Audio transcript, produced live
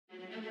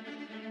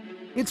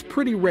It's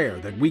pretty rare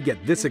that we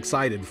get this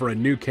excited for a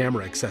new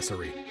camera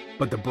accessory,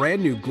 but the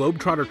brand new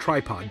Globetrotter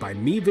tripod by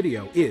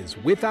MeVIDEO is,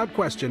 without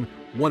question,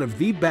 one of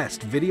the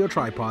best video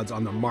tripods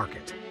on the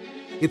market.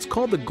 It's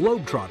called the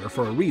Globetrotter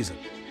for a reason.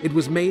 It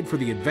was made for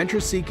the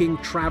adventure-seeking,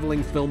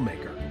 traveling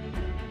filmmaker.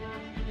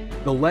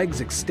 The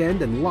legs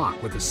extend and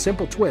lock with a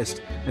simple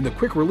twist, and the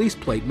quick-release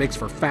plate makes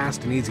for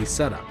fast and easy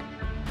setup.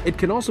 It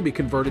can also be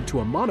converted to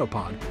a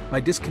monopod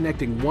by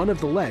disconnecting one of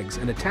the legs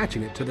and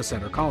attaching it to the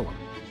center column.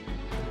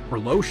 For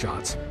low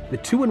shots, the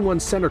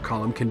 2-in-1 center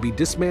column can be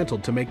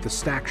dismantled to make the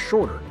stack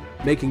shorter,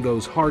 making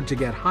those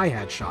hard-to-get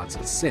hi-hat shots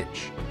a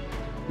cinch.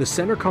 The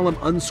center column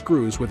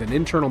unscrews with an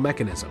internal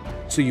mechanism,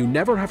 so you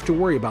never have to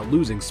worry about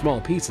losing small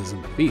pieces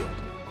in the field.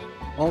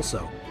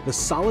 Also, the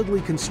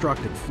solidly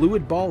constructed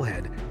fluid ball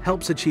head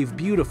helps achieve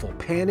beautiful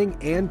panning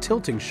and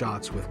tilting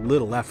shots with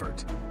little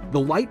effort. The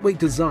lightweight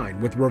design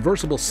with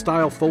reversible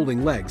style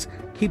folding legs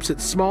keeps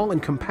it small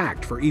and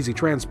compact for easy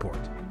transport.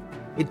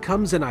 It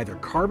comes in either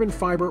carbon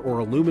fiber or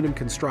aluminum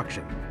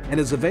construction and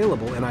is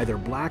available in either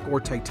black or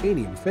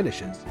titanium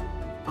finishes.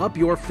 Up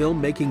your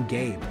filmmaking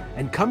game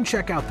and come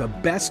check out the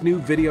best new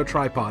video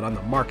tripod on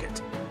the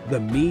market, the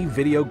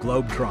MeVIDEO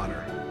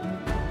Globetrotter.